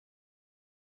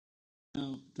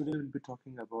Today we'll be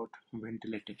talking about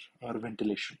ventilator or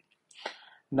ventilation.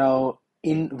 Now,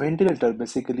 in ventilator,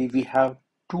 basically we have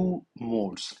two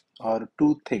modes or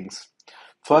two things.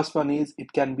 First one is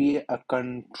it can be a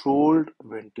controlled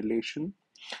ventilation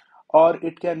or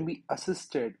it can be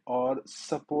assisted or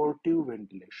supportive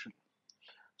ventilation.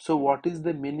 So, what is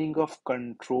the meaning of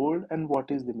controlled and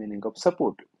what is the meaning of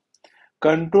supportive?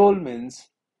 Control means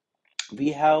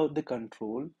we have the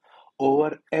control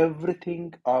over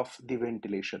everything of the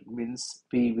ventilation, means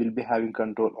we will be having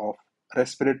control of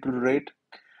respiratory rate,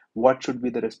 what should be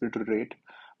the respiratory rate.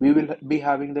 We will be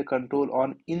having the control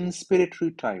on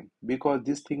inspiratory time because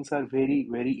these things are very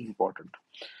very important.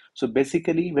 So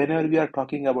basically whenever we are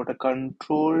talking about a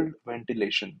controlled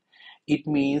ventilation, it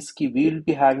means ki we will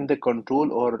be having the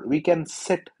control or we can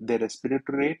set the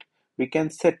respiratory rate, we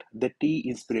can set the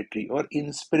T inspiratory or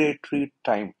inspiratory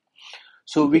time.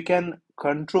 So we can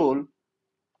control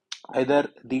either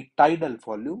the tidal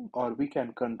volume or we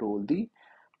can control the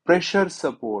pressure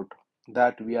support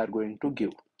that we are going to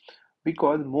give.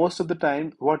 Because most of the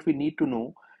time, what we need to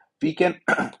know, we can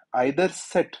either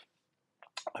set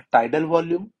a tidal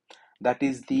volume, that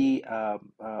is the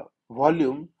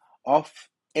volume of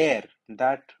air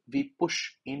that we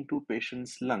push into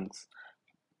patient's lungs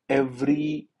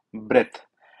every breath.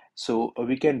 So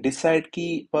we can decide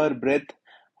key per breath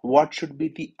what should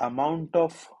be the amount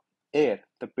of air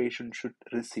the patient should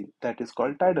receive. That is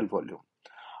called tidal volume.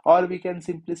 Or we can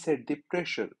simply set the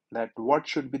pressure, that what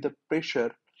should be the pressure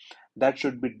that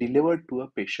should be delivered to a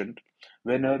patient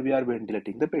whenever we are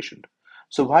ventilating the patient.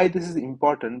 So why this is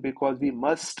important? Because we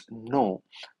must know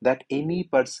that any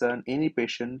person, any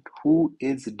patient who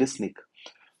is dyspneic,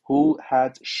 who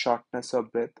has shortness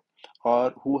of breath,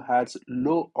 or who has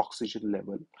low oxygen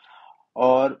level,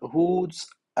 or whose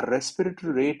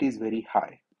respiratory rate is very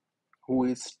high, who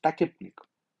is tachypneic,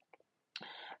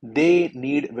 they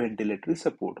need ventilatory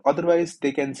support. Otherwise,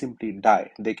 they can simply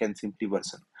die, they can simply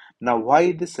worsen. Now,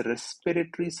 why this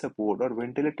respiratory support or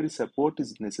ventilatory support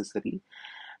is necessary?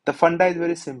 The funda is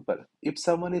very simple. If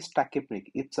someone is tachypneic,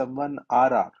 if someone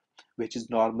RR, which is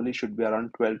normally should be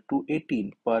around 12 to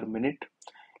 18 per minute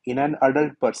in an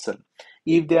adult person,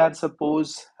 if they are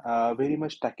suppose very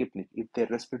much tachypneic, if their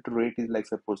respiratory rate is like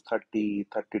suppose 30,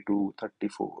 32,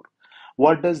 34,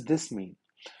 what does this mean?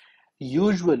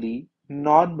 Usually,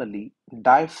 normally,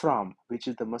 diaphragm, which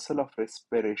is the muscle of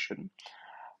respiration,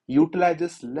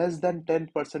 utilizes less than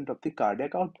 10% of the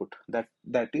cardiac output.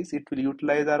 That is, it will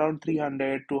utilize around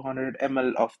 300, 200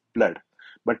 ml of blood.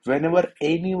 But whenever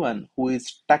anyone who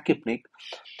is tachypneic,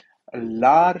 a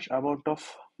large amount of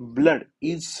blood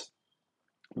is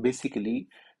basically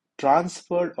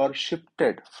transferred or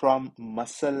shifted from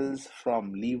muscles,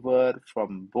 from liver,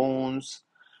 from bones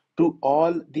to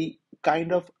all the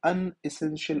kind of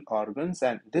unessential organs,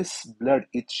 and this blood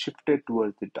is shifted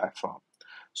towards the diaphragm.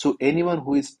 So anyone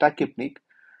who is tachypneic,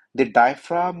 the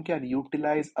diaphragm can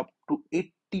utilize up to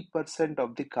 80%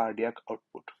 of the cardiac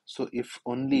output. So if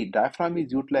only diaphragm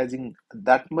is utilizing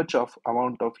that much of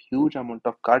amount of huge amount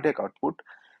of cardiac output,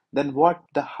 then what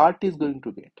the heart is going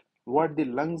to get, what the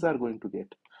lungs are going to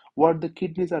get, what the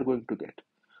kidneys are going to get.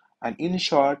 And in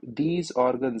short, these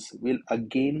organs will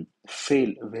again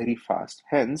fail very fast.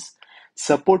 Hence,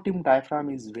 supporting diaphragm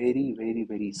is very, very,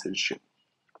 very essential.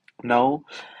 Now,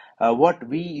 what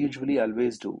we usually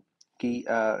always do,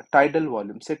 tidal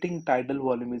volume, setting tidal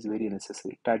volume is very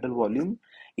necessary. Tidal volume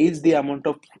is the amount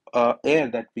of air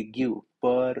that we give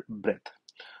per breath.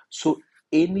 So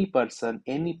any person,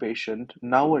 any patient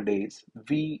nowadays,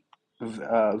 we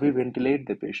ventilate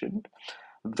the patient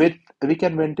with, we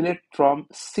can ventilate from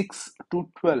 6 to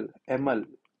 12 ml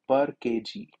per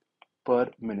kg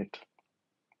per minute.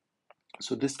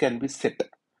 So this can be set.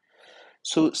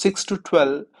 So 6 to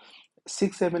 12,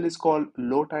 6 ml is called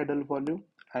low tidal volume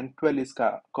and 12 is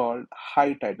called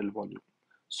high tidal volume.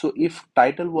 So if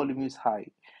tidal volume is high,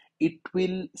 it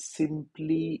will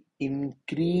simply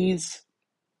increase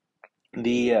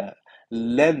the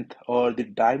length or the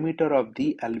diameter of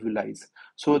the alveoli.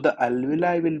 So the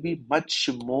alveoli will be much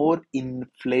more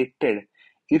inflated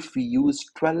if we use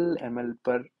 12 ml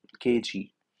per kg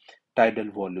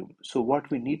tidal volume. So what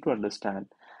we need to understand,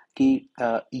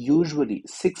 usually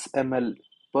 6 ml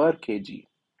per kg,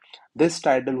 this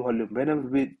tidal volume,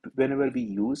 whenever we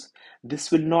use,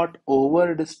 this will not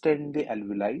over distend the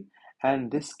alveoli,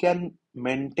 and this can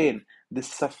maintain the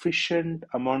sufficient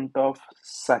amount of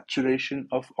saturation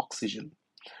of oxygen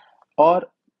or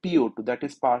PO2, that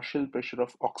is partial pressure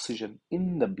of oxygen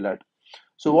in the blood.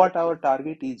 So what our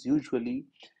target is usually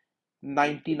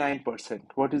 99%.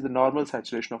 What is the normal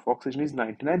saturation of oxygen is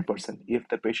 99%. If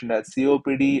the patient has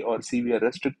COPD or severe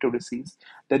restrictive disease,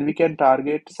 then we can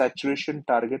target saturation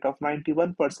target of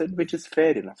 91%, which is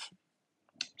fair enough.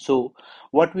 So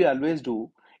what we always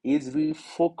do is we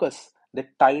focus the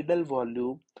tidal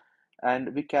volume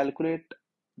and we calculate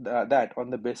that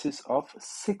on the basis of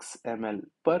 6 ml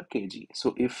per kg.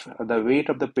 So if the weight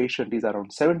of the patient is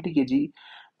around 70 kg,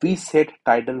 we set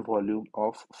tidal volume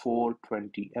of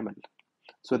 420 ml.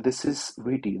 So this is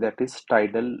VT, that is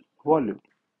tidal volume.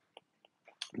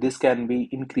 This can be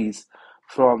increased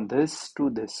from this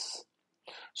to this.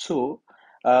 So,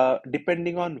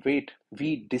 depending on weight,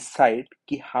 we decide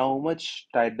how much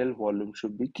tidal volume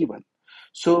should be given.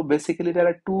 So, basically, there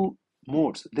are two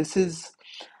modes. This is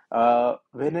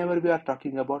whenever we are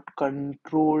talking about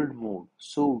controlled mode.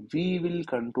 So, we will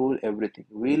control everything.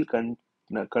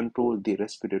 Control the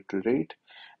respiratory rate.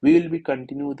 We will be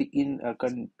continue the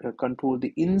control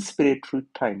the inspiratory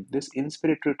time. This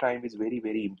inspiratory time is very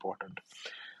very important.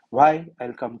 Why?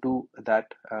 I'll come to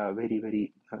that very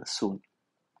very soon.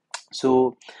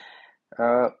 So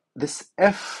this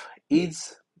F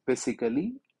is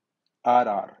basically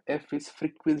RR. F is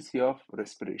frequency of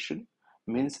respiration,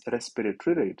 means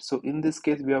respiratory rate. So in this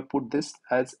case, we have put this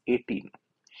as 18.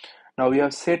 Now we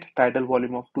have set tidal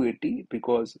volume of 280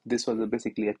 because this was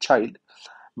basically a child.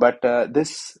 But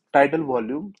this tidal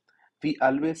volume, we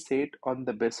always set on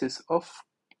the basis of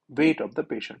weight of the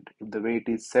patient. If the weight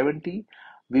is 70,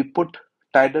 we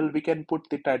can put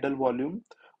the tidal volume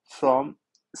from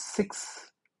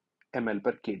 6 ml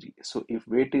per kg. So if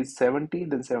weight is 70,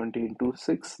 then 70 into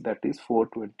 6, that is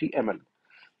 420 ml.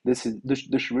 This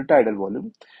should be tidal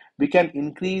volume. We can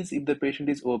increase if the patient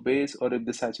is obese or if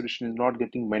the saturation is not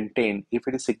getting maintained. If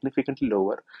it is significantly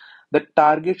lower, the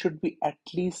target should be at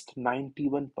least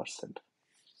 91%.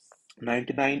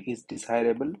 99 is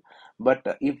desirable,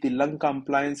 but if the lung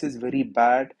compliance is very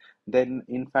bad, then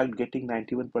in fact getting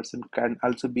 91% can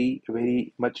also be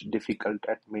very much difficult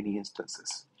at many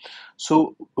instances.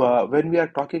 So when we are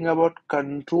talking about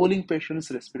controlling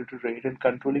patient's respiratory rate and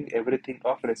controlling everything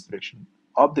of respiration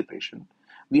of the patient,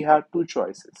 we have two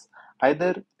choices.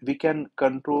 Either we can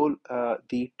control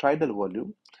the tidal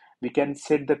volume, we can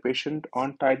set the patient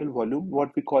on tidal volume,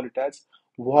 what we call it as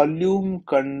volume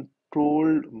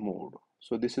controlled mode.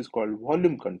 So this is called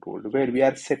volume controlled, where we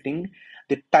are setting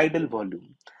the tidal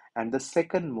volume. And the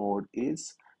second mode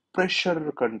is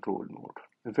pressure control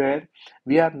mode, where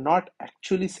we are not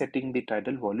actually setting the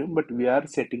tidal volume, but we are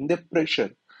setting the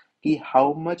pressure.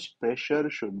 How much pressure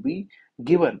should be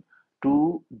given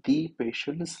to the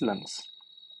patient's lungs.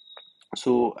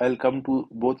 So I'll come to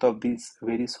both of these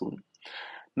very soon.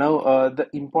 Now, the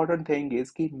important thing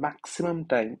is maximum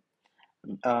time,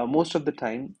 most of the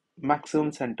time,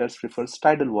 maximum centers prefers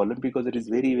tidal volume because it is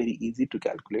very very easy to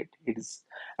calculate. It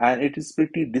is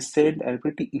pretty decent and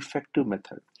pretty effective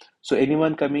method. So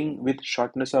anyone coming with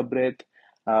shortness of breath,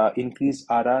 increased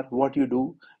RR, what you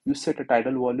do, you set a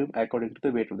tidal volume according to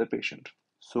the weight of the patient.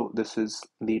 So this is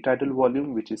the tidal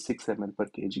volume, which is 6 ml per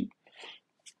kg.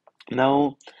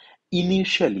 Now,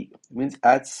 initially means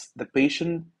as the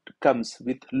patient comes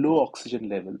with low oxygen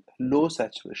level, low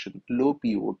saturation, low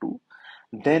PO2,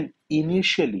 then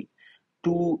initially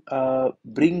to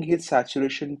bring his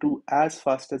saturation to as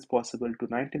fast as possible to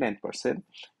 99%,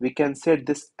 we can set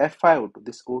this FiO2.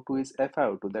 This O2 is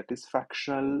FiO2, that is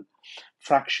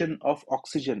fraction of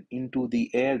oxygen into the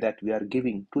air that we are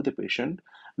giving to the patient.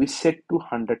 We set to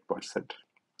 100%.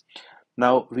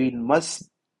 Now we must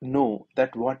know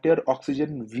that whatever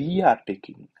oxygen we are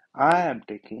taking, I am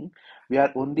taking, we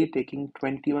are only taking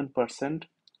 21%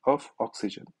 of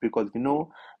oxygen because we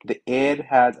know the air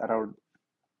has around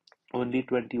only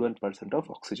 21% of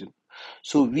oxygen.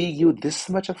 So we give this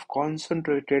much of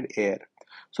concentrated air.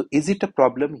 So is it a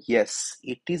problem? Yes,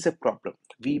 it is a problem.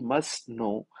 We must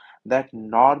know that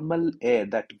normal air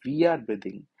that we are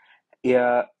breathing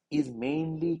is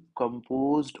mainly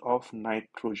composed of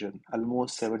nitrogen.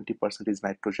 Almost 70% is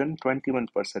nitrogen, 21%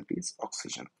 is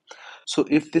oxygen. So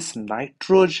if this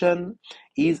nitrogen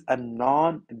is a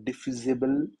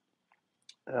non-diffusible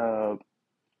uh,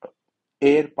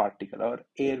 air particle or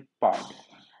air part,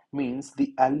 means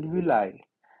the alveoli,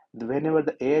 whenever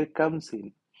the air comes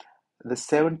in, the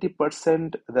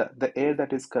 70%, the air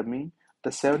that is coming, the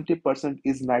 70%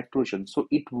 is nitrogen, so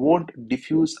it won't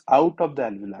diffuse out of the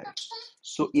alveoli.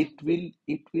 So it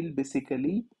will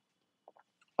basically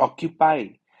occupy,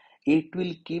 it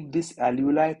will keep this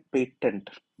alveoli patent.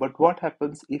 But what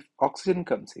happens if oxygen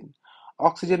comes in?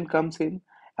 Oxygen comes in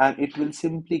and it will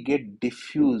simply get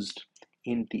diffused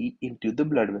into the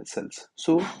blood vessels.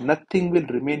 So nothing will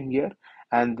remain here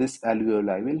and this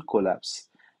alveoli will collapse.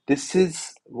 This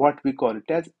is what we call it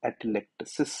as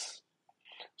atelectasis.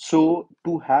 So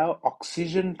to have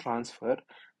oxygen transfer,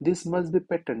 this must be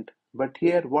patent. But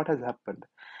here, what has happened?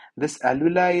 This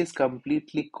alveoli is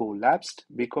completely collapsed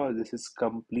because this is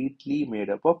completely made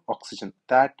up of oxygen.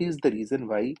 That is the reason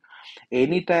why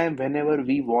anytime, whenever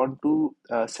we want to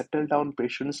settle down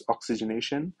patients'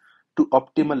 oxygenation to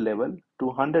optimal level to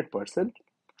 100%,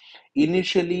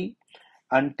 initially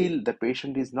until the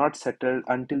patient is not settled,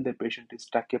 until the patient is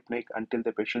tachypneic, until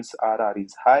the patient's RR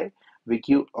is high, we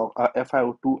give a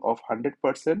FiO2 of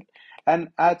 100%. And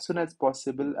as soon as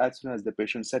possible, as soon as the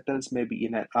patient settles, maybe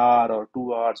in an hour or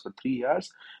 2 hours or 3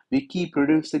 hours, we keep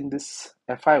reducing this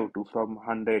FiO2 from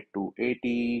 100 to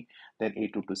 80, then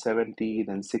 80 to 70,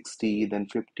 then 60, then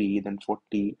 50, then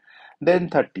 40, then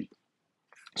 30.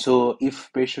 So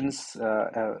if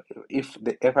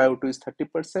the FiO2 is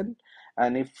 30%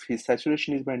 and if his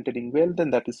saturation is maintaining well,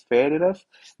 then that is fair enough,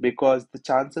 because the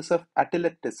chances of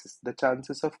atelectasis, the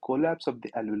chances of collapse of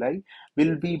the alveoli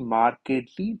will be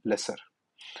markedly lesser.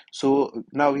 So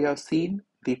now we have seen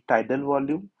the tidal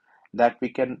volume that we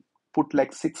can put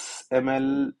like 6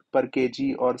 ml per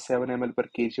kg or 7 ml per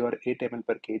kg or 8 ml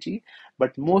per kg,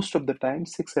 but most of the time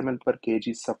 6 ml per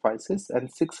kg suffices, and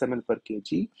 6 ml per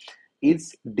kg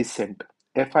is decent.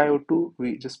 FiO2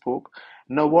 we just spoke.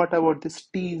 Now what about this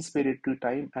T inspiratory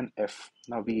time and F?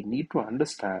 Now we need to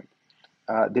understand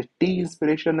the T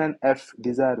inspiration and F,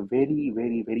 these are very,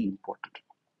 very, very important.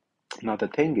 Now the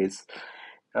thing is,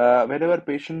 whenever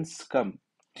patients come,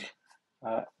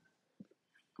 uh,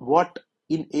 what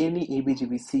in any ABG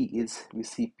we see is, we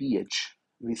see pH,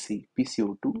 we see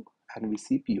PCO2, and we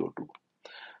see PO2.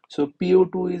 So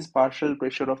PO2 is partial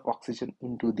pressure of oxygen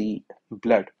into the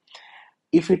blood.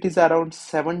 If it is around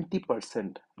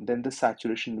 70%, then the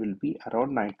saturation will be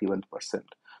around 91%.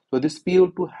 So this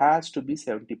PO2 has to be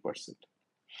 70%.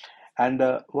 And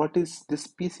what is this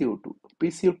PCO2?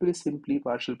 PCO2 is simply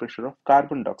partial pressure of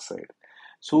carbon dioxide.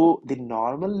 So the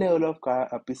normal level of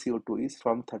PCO2 is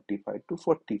from 35 to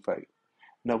 45.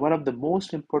 Now, one of the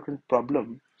most important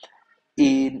problem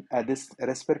in this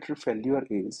respiratory failure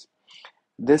is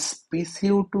this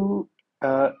PCO2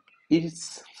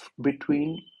 is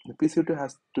between, the PCO2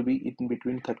 has to be in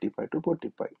between 35 to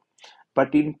 45.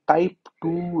 But in type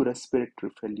 2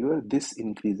 respiratory failure, this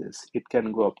increases. It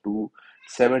can go up to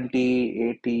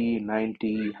 70, 80,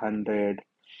 90, 100.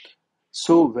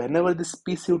 So whenever this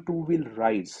PCO2 will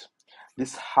rise,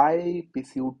 this high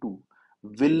PCO2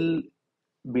 will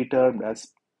be termed as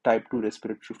type 2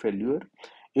 respiratory failure.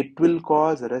 It will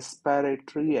cause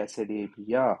respiratory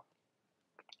acidemia.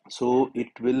 So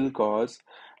it will cause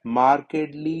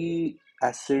markedly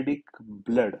acidic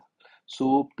blood.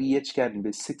 So pH can be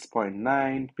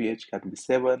 6.9, pH can be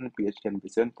 7, pH can be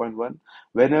 7.1.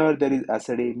 Whenever there is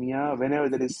acidemia, whenever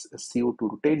there is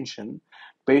CO2 retention,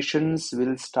 patients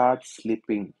will start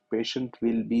sleeping. Patient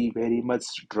will be very much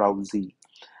drowsy.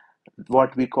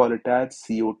 What we call it as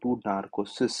CO2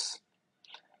 narcosis.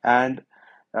 And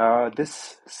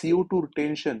this CO2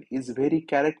 retention is very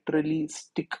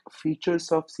characteristic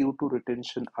features of CO2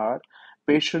 retention are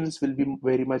patients will be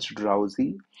very much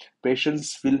drowsy,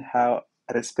 patients will have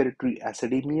respiratory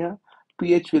acidemia,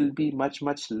 pH will be much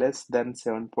less than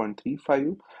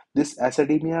 7.35. This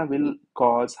acidemia will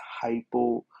cause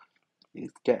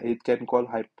it can cause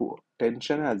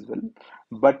hypotension as well,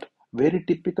 but very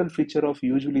typical feature of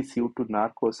usually CO2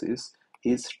 narcosis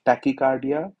is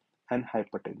tachycardia and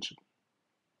hypertension.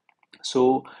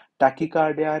 So,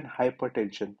 tachycardia and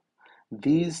hypertension,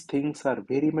 these things are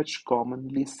very much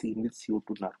commonly seen with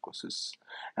CO2 narcosis.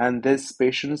 And these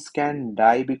patients can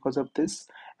die because of this.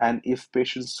 And if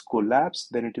patients collapse,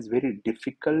 then it is very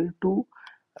difficult to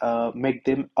make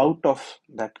them out of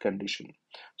that condition.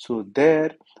 So,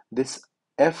 there, this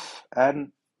F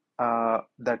and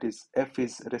that is F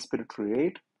is respiratory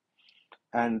rate,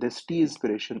 and this T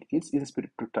inspiration is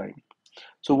inspiratory time.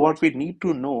 So, what we need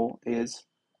to know is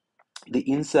the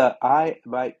I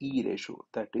by E ratio,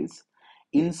 that is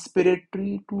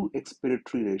inspiratory to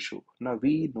expiratory ratio. Now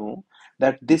we know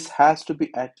that this has to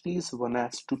be at least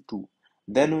 1:2.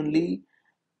 Then only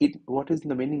it, what is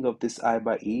the meaning of this I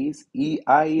by E is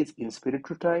I is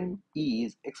inspiratory time, E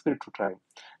is expiratory time.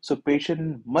 So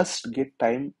patient must get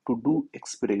time to do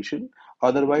expiration,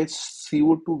 otherwise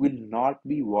CO2 will not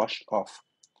be washed off.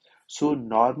 So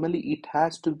normally it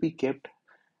has to be kept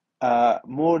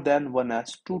more than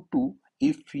 1:2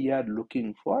 if we are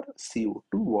looking for CO2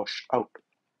 wash out.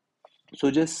 So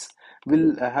just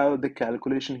we'll have the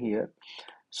calculation here.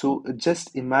 So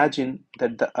just imagine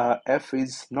that the F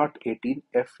is not 18,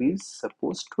 F is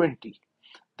suppose 20.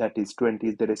 That is 20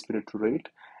 is the respiratory rate,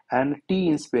 and T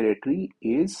inspiratory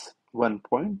is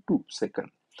 1.2 second.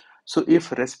 So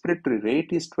if respiratory rate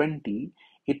is 20,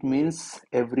 it means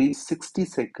every 60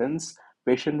 seconds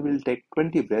patient will take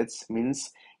 20 breaths,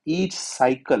 means each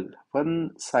cycle,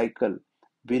 one cycle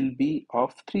will be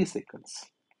of 3 seconds.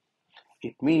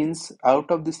 It means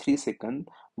out of this 3 seconds,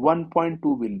 1.2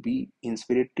 will be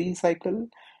inspiratory cycle,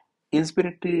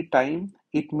 inspiratory time.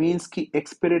 It means ki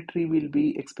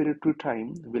expiratory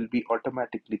time will be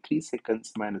automatically 3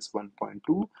 seconds minus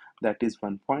 1.2, that is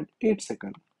 1.8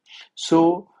 second.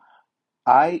 So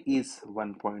I is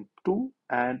 1.2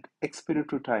 and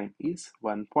expiratory time is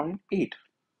 1.8.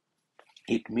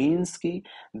 It means ki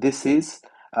this is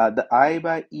the I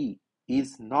by E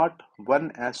is not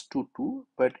 1:2,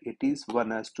 but it is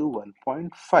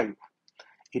 1:1.5.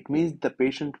 It means the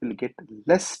patient will get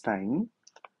less time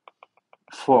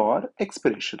for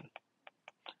expiration.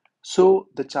 So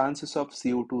the chances of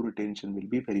CO2 retention will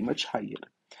be very much higher.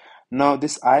 Now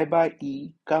this I by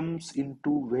E comes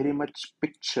into very much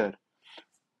picture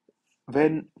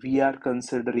when we are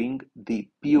considering the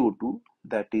PO2,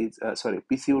 that is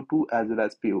PCO2 as well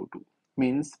as PO2.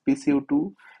 Means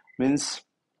PCO2 means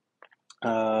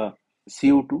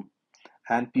CO2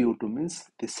 and PO2 means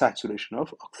the saturation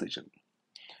of oxygen.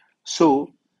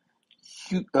 So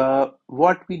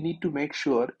what we need to make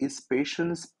sure is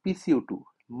patient's PCO2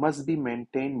 must be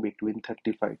maintained between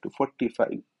 35 to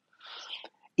 45.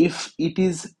 If it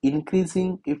is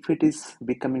increasing, if it is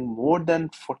becoming more than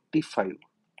 45,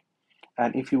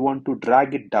 and if you want to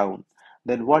drag it down,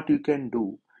 then what you can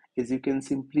do is you can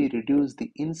simply reduce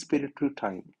the inspiratory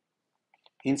time.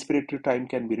 Inspiratory time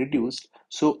can be reduced,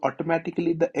 so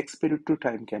automatically the expiratory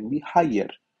time can be higher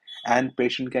and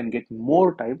patient can get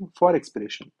more time for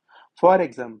expiration. For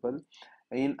example,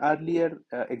 in earlier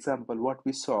example, what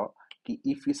we saw,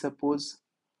 if we suppose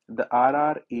the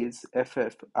RR is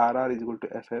FF, RR is equal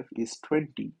to FF is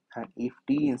 20, and if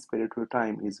T inspiratory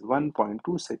time is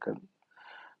 1.2 second,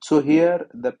 so here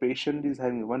the patient is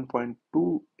having 1.2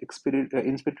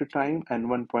 inspiratory time and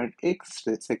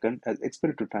 1.8 second as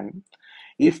expiratory time.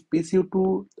 If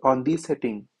PCO2 on this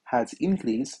setting has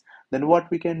increased, then what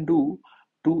we can do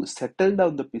to settle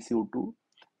down the PCO2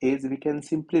 is we can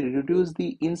simply reduce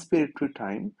the inspiratory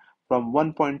time from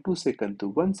 1.2 second to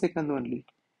 1 second only.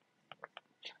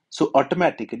 So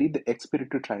automatically the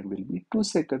expiratory time will be 2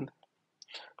 seconds.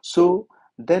 So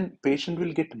then patient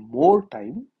will get more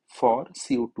time for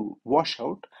CO2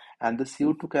 washout and the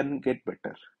CO2 can get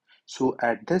better. So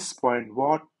at this point,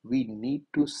 what we need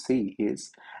to say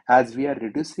is, as we are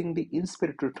reducing the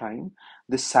inspiratory time,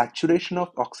 the saturation of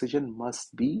oxygen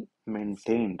must be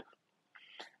maintained.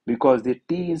 Because the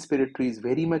T inspiratory is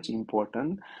very much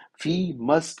important, we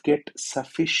must get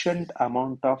sufficient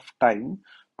amount of time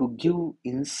to give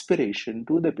inspiration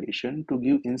to the patient, to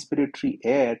give inspiratory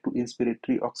air to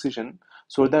inspiratory oxygen,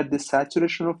 so that the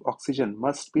saturation of oxygen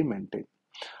must be maintained.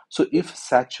 So if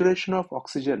saturation of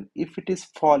oxygen, if it is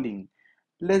falling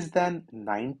less than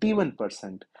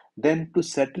 91%, then to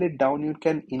settle it down, you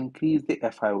can increase the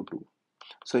FiO2.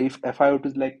 So if FiO2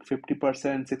 is like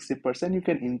 50%, 60%, you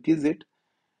can increase it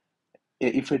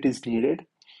if it is needed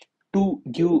to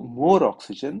give more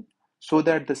oxygen, so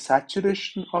that the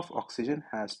saturation of oxygen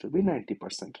has to be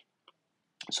 90%.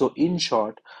 So in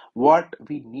short, what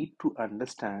we need to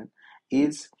understand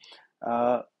is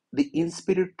uh, the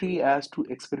inspiratory as to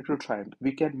expiratory time.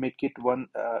 We can make it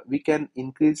we can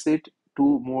increase it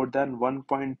to more than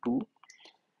 1.2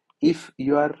 if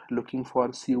you are looking for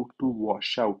CO2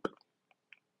 washout.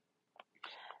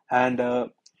 And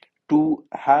to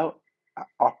have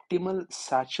optimal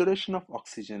saturation of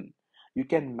oxygen, you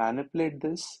can manipulate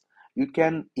this, you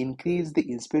can increase the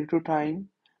inspiratory time,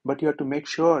 but you have to make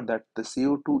sure that the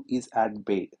CO2 is at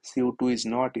bay. CO2 is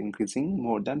not increasing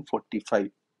more than 45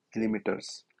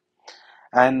 millimeters.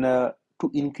 And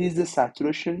to increase the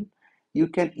saturation, you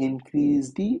can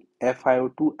increase the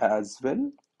FiO2 as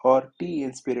well, or T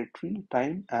inspiratory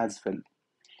time as well.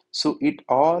 So it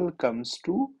all comes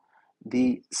to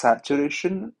the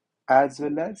saturation as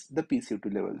well as the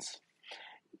PCO2 levels.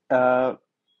 Uh,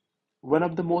 One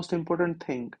of the most important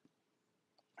thing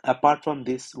apart from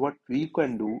this, what we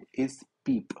can do is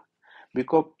PEEP,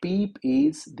 because PEEP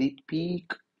is the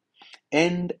peak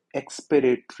end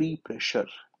expiratory pressure.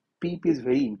 PEEP is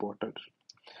very important.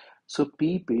 So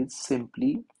PEEP is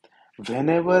simply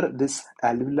whenever this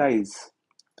alveoli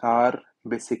are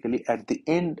basically at the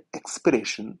end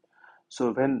expiration.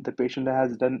 So when the patient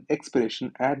has done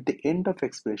expiration, at the end of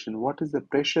expiration, what is the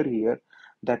pressure here?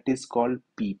 That is called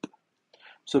PEEP.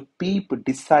 So PEEP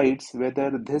decides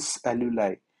whether this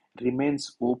alveoli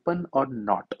remains open or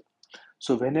not.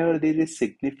 So whenever there is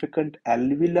significant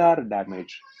alveolar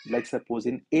damage, like suppose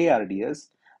in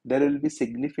ARDS, there will be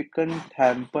significant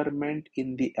hamperment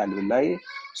in the alveoli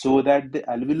so that the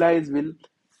alveoli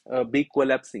will be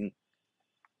collapsing.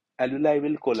 Alveoli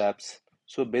will collapse.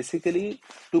 So basically,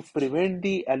 to prevent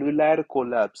the alveolar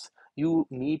collapse, you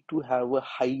need to have a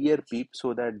higher PEEP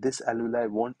so that this alveoli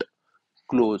won't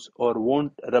close or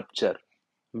won't rupture,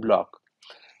 block.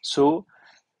 So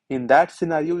in that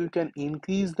scenario, you can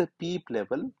increase the PEEP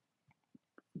level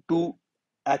to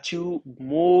achieve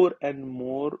more and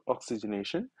more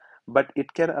oxygenation, but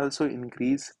it can also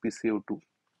increase PCO2.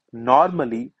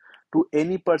 Normally, to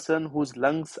any person whose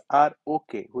lungs are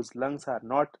okay, whose lungs are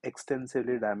not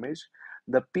extensively damaged,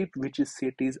 the PEEP which is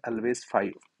set is always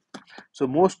 5. So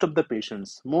most of the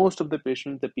patients,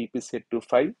 the PP is set to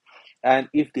 5, and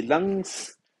if the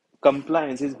lungs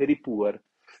compliance is very poor,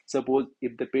 suppose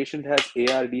if the patient has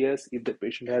ARDS, if the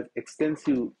patient has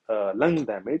extensive lung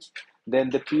damage, then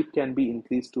the PEEP can be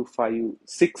increased to 5,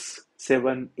 6,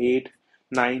 7, 8,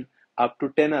 9, up to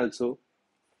 10 also.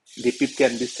 The PEEP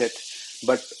can be set,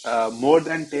 but more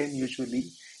than 10 usually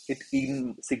it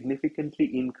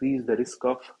significantly increase the risk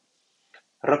of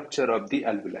rupture of the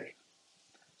alveoli.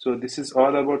 So this is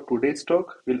all about today's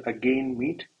talk. We'll again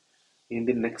meet in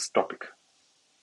the next topic.